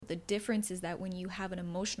The difference is that when you have an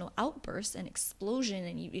emotional outburst, an explosion,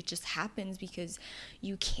 and it just happens because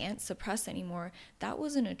you can't suppress anymore, that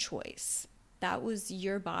wasn't a choice. That was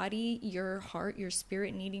your body, your heart, your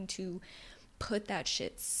spirit needing to put that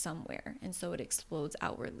shit somewhere, and so it explodes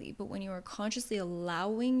outwardly. But when you are consciously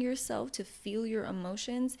allowing yourself to feel your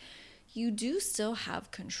emotions, you do still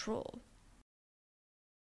have control.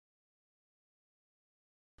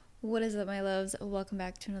 What is up, my loves? Welcome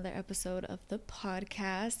back to another episode of the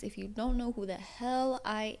podcast. If you don't know who the hell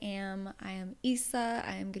I am Isa.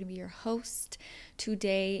 I am going to be your host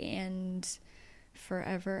today and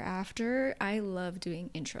forever after. I love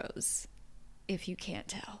doing intros. If you can't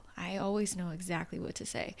tell, I always know exactly what to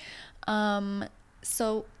say.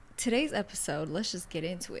 So today's episode, let's just get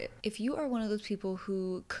into it. If you are one of those people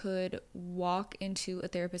who could walk into a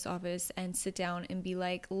therapist's office and sit down and be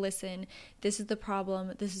like, listen, this is the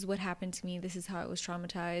problem, this is what happened to me, this is how I was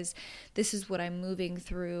traumatized, this is what I'm moving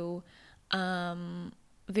through,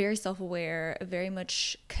 very self-aware, very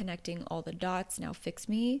much connecting all the dots, now fix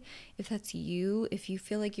me. If that's you, if you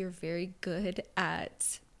feel like you're very good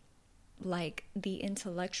at like the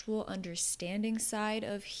intellectual understanding side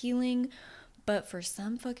of healing, but for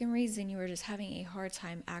some fucking reason you are just having a hard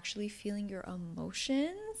time actually feeling your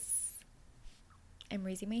emotions, I'm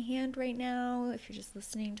raising my hand right now. If you're just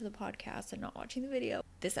listening to the podcast and not watching the video,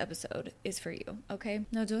 this episode is for you, okay?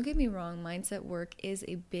 Now, don't get me wrong, mindset work is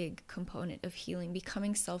a big component of healing.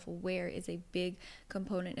 Becoming self-aware is a big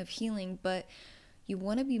component of healing, but you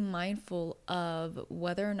want to be mindful of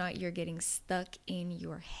whether or not you're getting stuck in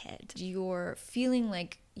your head. You're feeling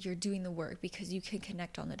like you're doing the work because you can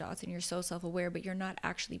connect on the dots and you're so self-aware, but you're not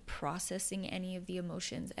actually processing any of the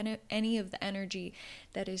emotions and any of the energy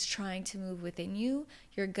that is trying to move within you.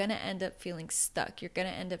 You're going to end up feeling stuck. You're going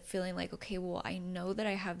to end up feeling like, okay, well, I know that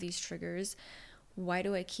I have these triggers. Why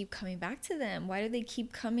do I keep coming back to them? Why do they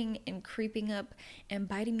keep coming and creeping up and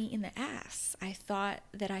biting me in the ass? I thought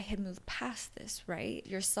that I had moved past this, right?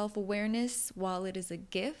 Your self-awareness, while it is a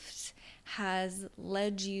gift, has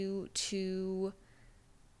led you to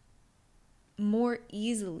more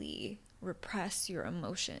easily repress your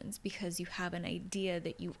emotions because you have an idea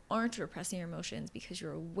that you aren't repressing your emotions because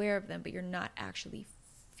you're aware of them, but you're not actually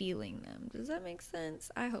feeling them. Does that make sense?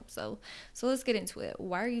 I hope so. So let's get into it.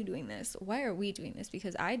 Why are you doing this? Why are we doing this?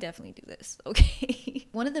 Because I definitely do this, okay?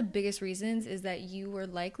 One of the biggest reasons is that you were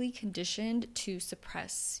likely conditioned to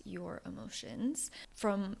suppress your emotions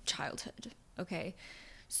from childhood, okay?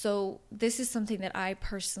 So this is something that I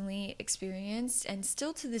personally experienced and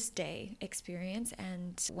still to this day experience.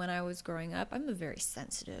 And when I was growing up, I'm a very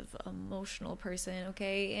sensitive, emotional person,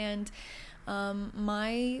 okay? And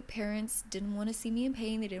my parents didn't want to see me in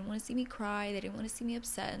pain. They didn't want to see me cry. They didn't want to see me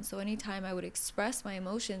upset. And so anytime I would express my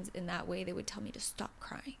emotions in that way, they would tell me to stop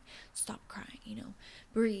crying,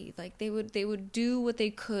 breathe. Like they would do what they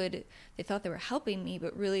could. They thought they were helping me,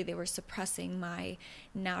 but really they were suppressing my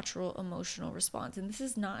natural emotional response. And this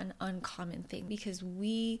is not an uncommon thing because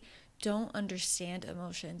we don't understand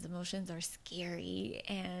emotions. Emotions are scary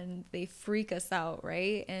and they freak us out,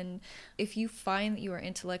 right? And if you find that you are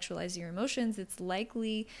intellectualizing your emotions, it's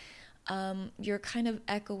likely you're kind of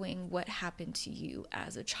echoing what happened to you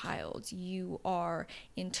as a child. You are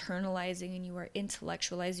internalizing and you are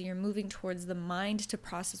intellectualizing. You're moving towards the mind to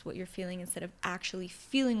process what you're feeling instead of actually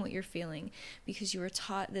feeling what you're feeling because you were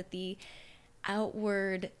taught that the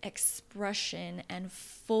outward expression and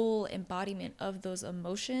full embodiment of those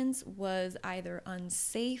emotions was either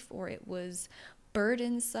unsafe or it was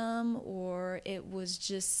burdensome or it was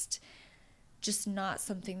just not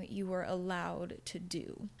something that you were allowed to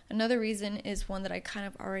do. Another reason is one that I kind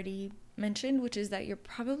of already mentioned, which is that you're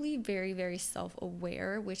probably very, very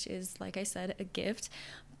self-aware, which is, like I said, a gift.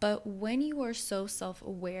 But when you are so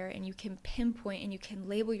self-aware and you can pinpoint and you can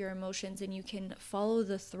label your emotions and you can follow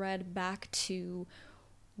the thread back to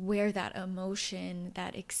where that emotion,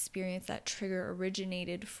 that experience, that trigger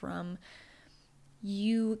originated from,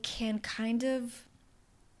 you can kind of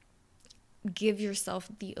give yourself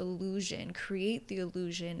the illusion, create the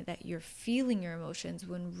illusion that you're feeling your emotions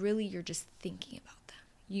when really you're just thinking about them.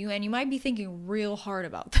 You might be thinking real hard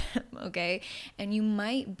about them, okay? And you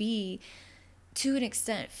might be, to an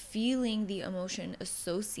extent, feeling the emotion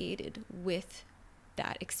associated with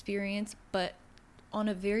that experience, but on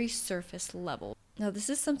a very surface level. Now, this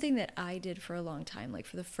is something that I did for a long time. Like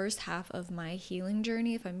for the first half of my healing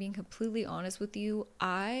journey, if I'm being completely honest with you,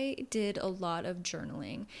 I did a lot of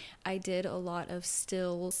journaling. I did a lot of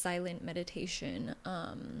still silent meditation.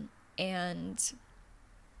 And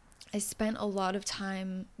I spent a lot of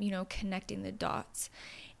time, connecting the dots.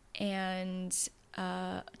 And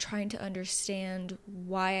trying to understand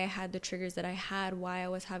why I had the triggers that I had, why I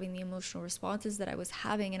was having the emotional responses that I was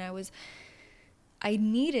having. And I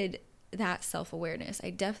needed that self-awareness. I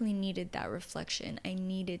definitely needed that reflection. I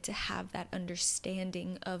needed to have that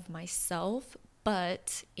understanding of myself.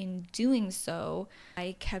 But in doing so,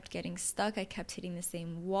 I kept getting stuck. I kept hitting the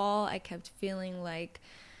same wall. I kept feeling like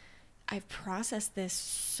I've processed this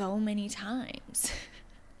so many times.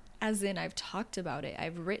 As in, I've talked about it,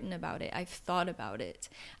 I've written about it, I've thought about it,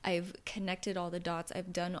 I've connected all the dots,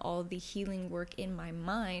 I've done all the healing work in my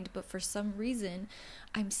mind, but for some reason,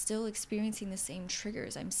 I'm still experiencing the same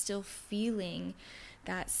triggers. I'm still feeling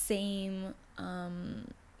that same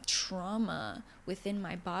trauma within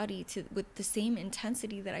my body with the same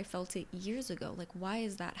intensity that I felt it years ago. Like, why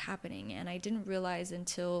is that happening? And I didn't realize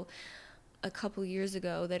until a couple years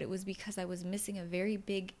ago that it was because I was missing a very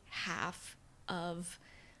big half of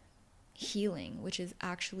healing, which is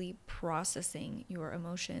actually processing your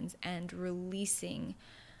emotions and releasing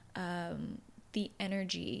the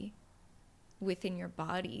energy within your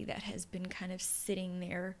body that has been kind of sitting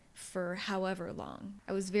there for however long.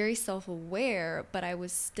 I was very self-aware, but I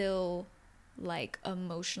was still like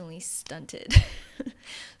emotionally stunted.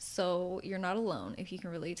 So you're not alone. If you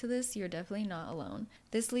can relate to this, you're definitely not alone.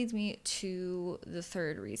 This leads me to the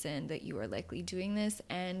third reason that you are likely doing this,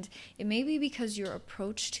 and it may be because your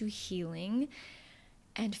approach to healing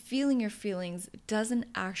and feeling your feelings doesn't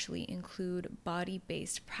actually include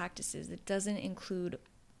body-based practices. It doesn't include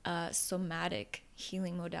somatic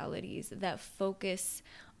healing modalities that focus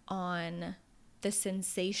on the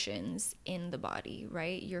sensations in the body,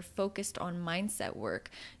 right? You're focused on mindset work.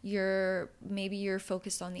 Maybe you're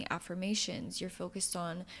focused on the affirmations. You're focused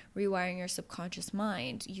on rewiring your subconscious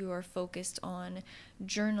mind. You are focused on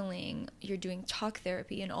journaling. You're doing talk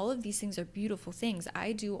therapy, and all of these things are beautiful things.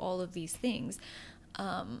 I do all of these things,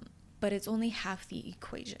 but it's only half the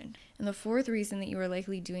equation. And the fourth reason that you are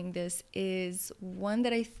likely doing this is one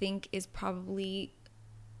that I think is probably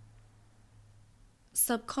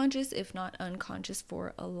subconscious, if not unconscious,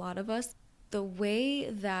 for a lot of us. The way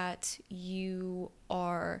that you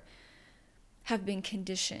have been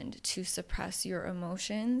conditioned to suppress your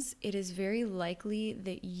emotions, it is very likely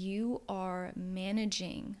that you are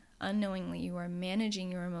unknowingly you are managing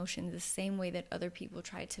your emotions the same way that other people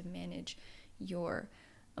try to manage your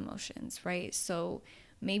emotions, right? So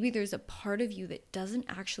maybe there's a part of you that doesn't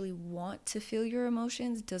actually want to feel your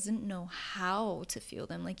emotions, doesn't know how to feel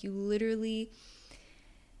them. Like you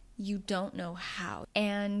don't know how.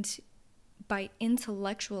 And by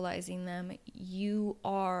intellectualizing them, you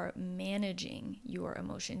are managing your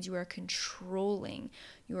emotions. You are controlling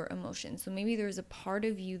your emotions. So maybe there's a part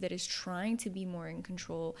of you that is trying to be more in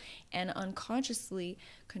control and unconsciously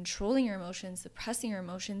controlling your emotions, suppressing your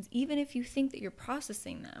emotions, even if you think that you're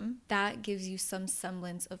processing them. That gives you some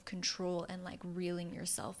semblance of control and like reeling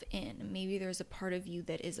yourself in. Maybe there's a part of you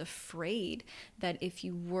that is afraid that if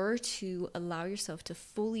you were to allow yourself to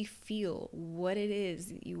fully feel what it is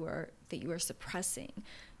that you are suppressing,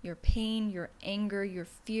 your pain, your anger, your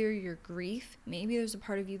fear, your grief, maybe there's a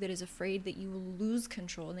part of you that is afraid that you will lose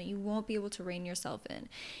control and that you won't be able to rein yourself in.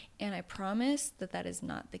 And I promise that that is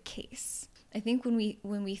not the case. I think when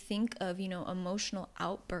we think of, emotional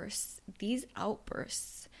outbursts, these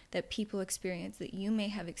outbursts that people experience, that you may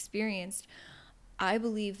have experienced, I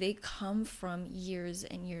believe they come from years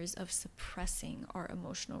and years of suppressing our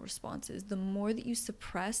emotional responses. The more that you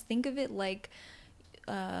suppress, think of it like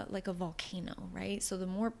a volcano, right? So the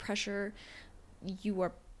more pressure you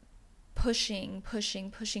are pushing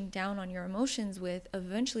down on your emotions with,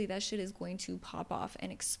 eventually that shit is going to pop off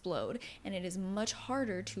and explode. And it is much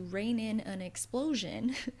harder to rein in an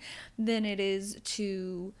explosion than it is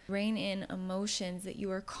to rein in emotions that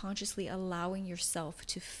you are consciously allowing yourself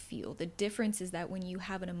to feel. The difference is that when you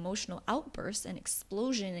have an emotional outburst, an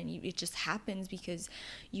explosion, and it just happens because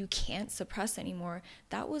you can't suppress anymore,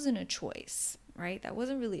 that wasn't a choice, right? That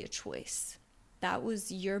wasn't really a choice. That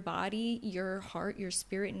was your body, your heart, your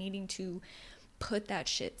spirit needing to put that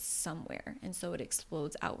shit somewhere. And so it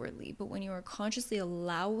explodes outwardly. But when you are consciously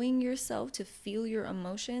allowing yourself to feel your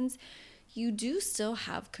emotions, you do still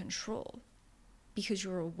have control because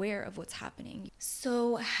you're aware of what's happening.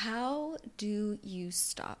 So how do you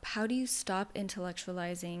stop? How do you stop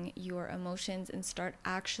intellectualizing your emotions and start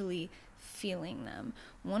actually feeling them?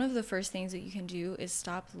 One of the first things that you can do is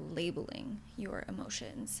stop labeling your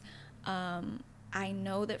emotions. I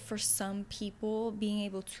know that for some people, being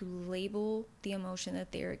able to label the emotion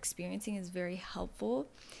that they're experiencing is very helpful.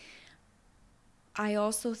 I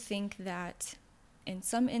also think that in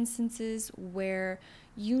some instances where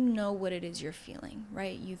you know what it is you're feeling,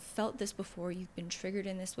 right? You've felt this before, you've been triggered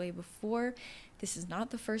in this way before. This is not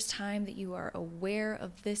the first time that you are aware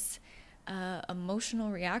of this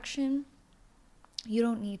emotional reaction. You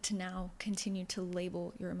don't need to now continue to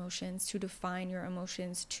label your emotions, to define your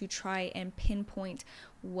emotions, to try and pinpoint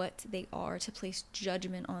what they are, to place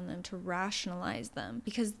judgment on them, to rationalize them,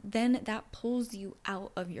 because then that pulls you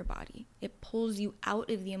out of your body. It pulls you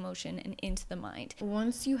out of the emotion and into the mind.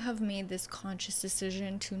 Once you have made this conscious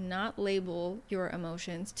decision to not label your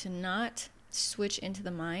emotions, to not switch into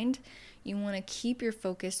the mind, you want to keep your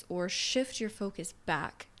focus or shift your focus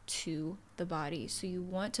back to the body. So you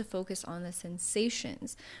want to focus on the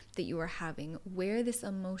sensations that you are having, where this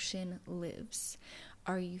emotion lives.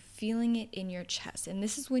 Are you feeling it in your chest? And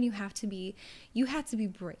this is when you have to be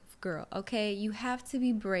brave, girl, okay? You have to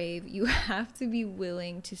be brave. You have to be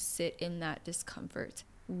willing to sit in that discomfort.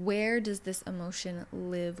 Where does this emotion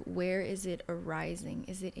live? Where is it arising?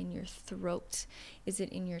 Is it in your throat? Is it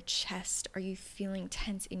in your chest? Are you feeling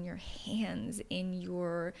tense in your hands, in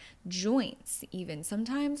your joints even?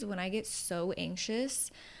 Sometimes when I get so anxious,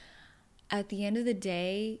 at the end of the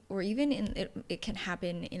day, or even it can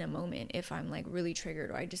happen in a moment if I'm like really triggered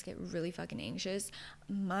or I just get really fucking anxious,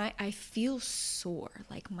 I feel sore,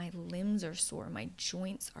 like my limbs are sore, my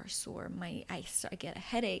joints are sore, I get a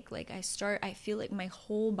headache, like I feel like my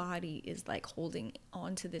whole body is like holding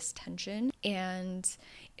on to this tension, and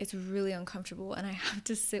it's really uncomfortable, and I have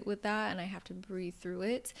to sit with that and I have to breathe through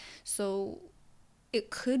it. So it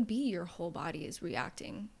could be your whole body is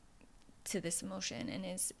reacting to this emotion and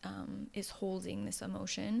is holding this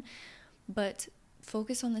emotion, but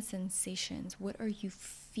focus on the sensations. What are you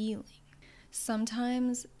feeling?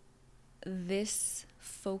 Sometimes this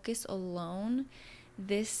focus alone,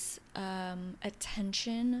 this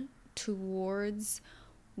attention towards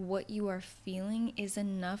what you are feeling is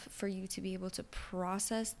enough for you to be able to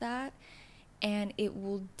process that, and it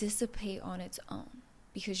will dissipate on its own.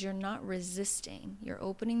 Because you're not resisting, you're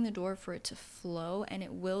opening the door for it to flow, and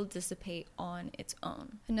it will dissipate on its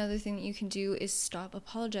own. Another thing that you can do is stop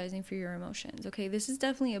apologizing for your emotions. Okay, this is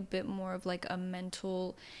definitely a bit more of like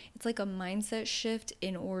it's like a mindset shift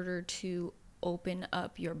in order to open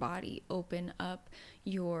up your body, open up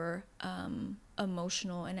your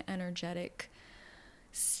emotional and energetic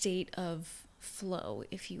state of flow,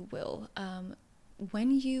 if you will.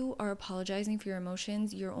 When you are apologizing for your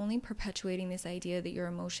emotions, you're only perpetuating this idea that your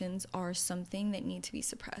emotions are something that need to be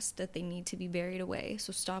suppressed, that they need to be buried away.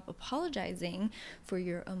 So stop apologizing for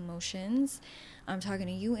your emotions. I'm talking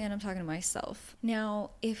to you and I'm talking to myself.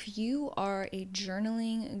 Now, if you are a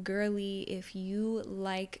journaling girly, if you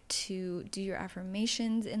like to do your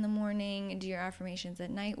affirmations in the morning, do your affirmations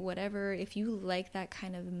at night, whatever, if you like that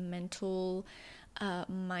kind of mental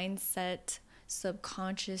mindset,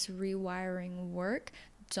 subconscious rewiring work,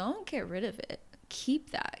 don't get rid of it.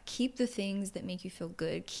 Keep that. Keep the things that make you feel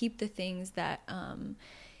good. Keep the things that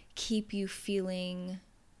keep you feeling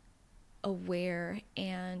aware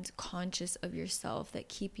and conscious of yourself, that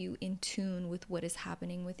keep you in tune with what is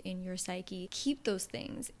happening within your psyche. Keep those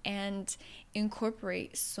things and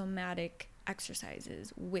incorporate somatic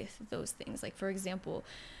exercises with those things. Like, for example,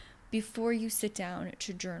 before you sit down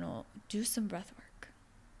to journal, do some breath work.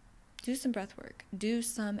 Do some breath work. Do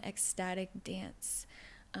some ecstatic dance.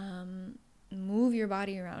 Move your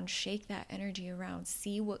body around. Shake that energy around.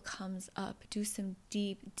 See what comes up. Do some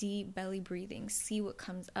deep, deep belly breathing. See what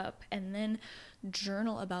comes up. And then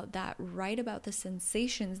journal about that. Write about the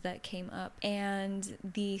sensations that came up and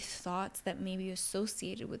the thoughts that may be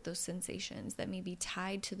associated with those sensations, that may be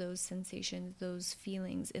tied to those sensations, those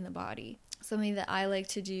feelings in the body. Something that I like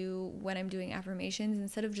to do when I'm doing affirmations,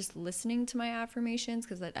 instead of just listening to my affirmations,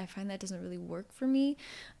 because I find that doesn't really work for me,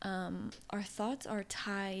 our thoughts are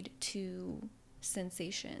tied to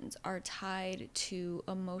sensations, are tied to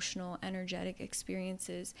emotional, energetic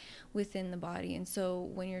experiences within the body. And so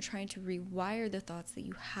when you're trying to rewire the thoughts that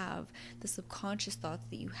you have, the subconscious thoughts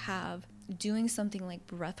that you have, doing something like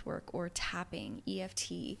breath work or tapping,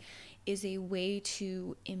 EFT, is a way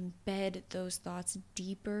to embed those thoughts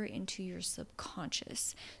deeper into your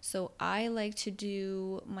subconscious. So I like to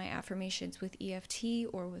do my affirmations with EFT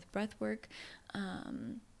or with breath work,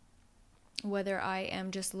 whether I am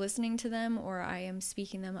just listening to them or I am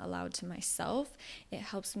speaking them aloud to myself. It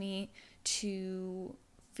helps me to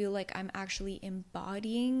feel like I'm actually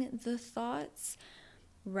embodying the thoughts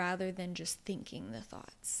rather than just thinking the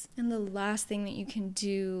thoughts. And the last thing that you can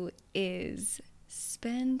do is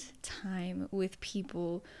spend time with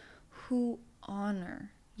people who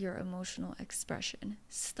honor your emotional expression.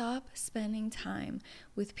 Stop spending time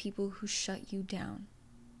with people who shut you down,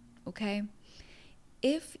 okay?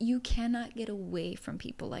 If you cannot get away from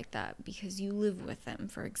people like that because you live with them,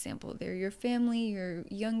 for example, they're your family, you're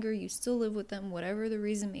younger, you still live with them, whatever the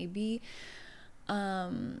reason may be,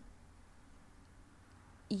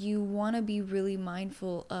 you want to be really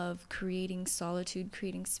mindful of creating solitude,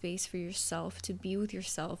 creating space for yourself to be with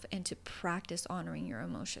yourself and to practice honoring your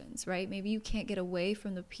emotions, right? Maybe you can't get away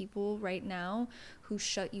from the people right now who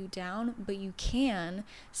shut you down, but you can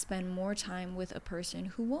spend more time with a person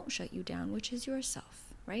who won't shut you down, which is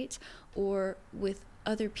yourself, right? Or with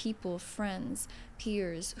other people, friends,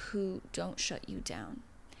 peers who don't shut you down.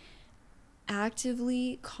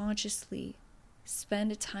 Actively, consciously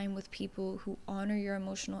spend time with people who honor your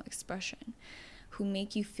emotional expression, who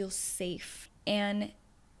make you feel safe. And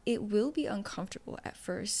it will be uncomfortable at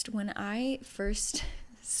first. When I first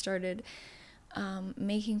started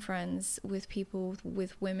making friends with people,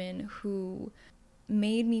 with women who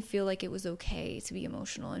made me feel like it was okay to be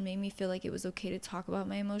emotional and made me feel like it was okay to talk about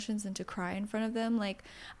my emotions and to cry in front of them, like,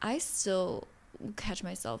 I still catch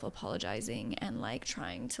myself apologizing and like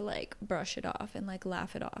trying to like brush it off and like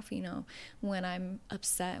laugh it off, you know, when I'm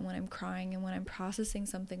upset and when I'm crying and when I'm processing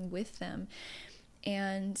something with them.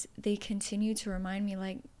 And they continue to remind me,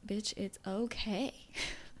 like, bitch, it's okay.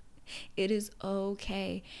 It is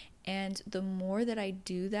okay. And the more that I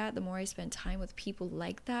do that, the more I spend time with people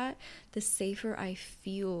like that, the safer I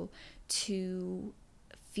feel to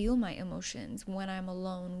feel my emotions when I'm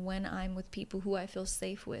alone, when I'm with people who I feel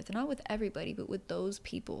safe with. Not with everybody, but with those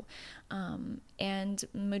people. And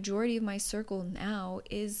majority of my circle now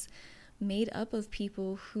is made up of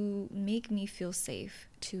people who make me feel safe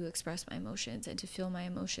to express my emotions and to feel my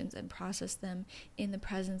emotions and process them in the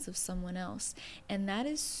presence of someone else. And that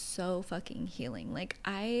is so fucking healing. Like,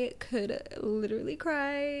 I could literally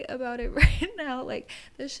cry about it right now. Like,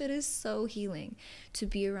 this shit is so healing to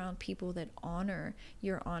be around people that honor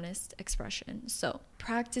your honest expression. So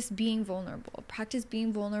practice being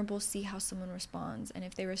vulnerable. See how someone responds. And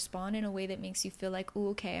if they respond in a way that makes you feel like, oh,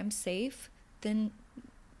 okay, I'm safe, then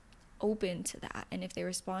open to that. And if they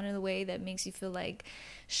respond in a way that makes you feel like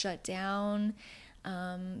shut down,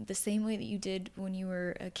 the same way that you did when you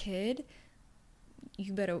were a kid,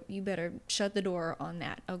 you better shut the door on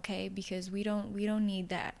that, okay? Because we don't need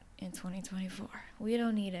that in 2024. We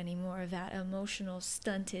don't need any more of that emotional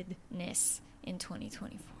stuntedness in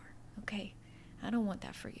 2024, okay? I don't want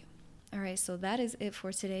that for you. All right, so that is it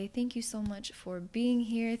for today. Thank you so much for being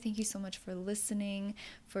here. Thank you so much for listening,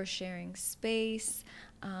 for sharing space.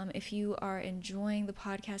 If you are enjoying the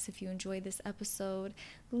podcast, if you enjoyed this episode,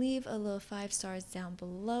 leave a little 5 stars down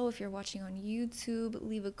below. If you're watching on YouTube,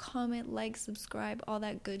 leave a comment, like, subscribe, all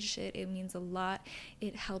that good shit. It means a lot.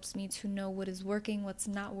 It helps me to know what is working, what's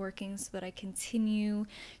not working, so that I continue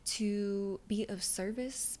to be of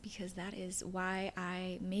service, because that is why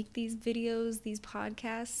I make these videos, these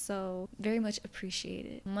podcasts. So very much appreciate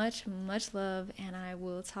it. Much, much love, and I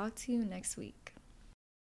will talk to you next week.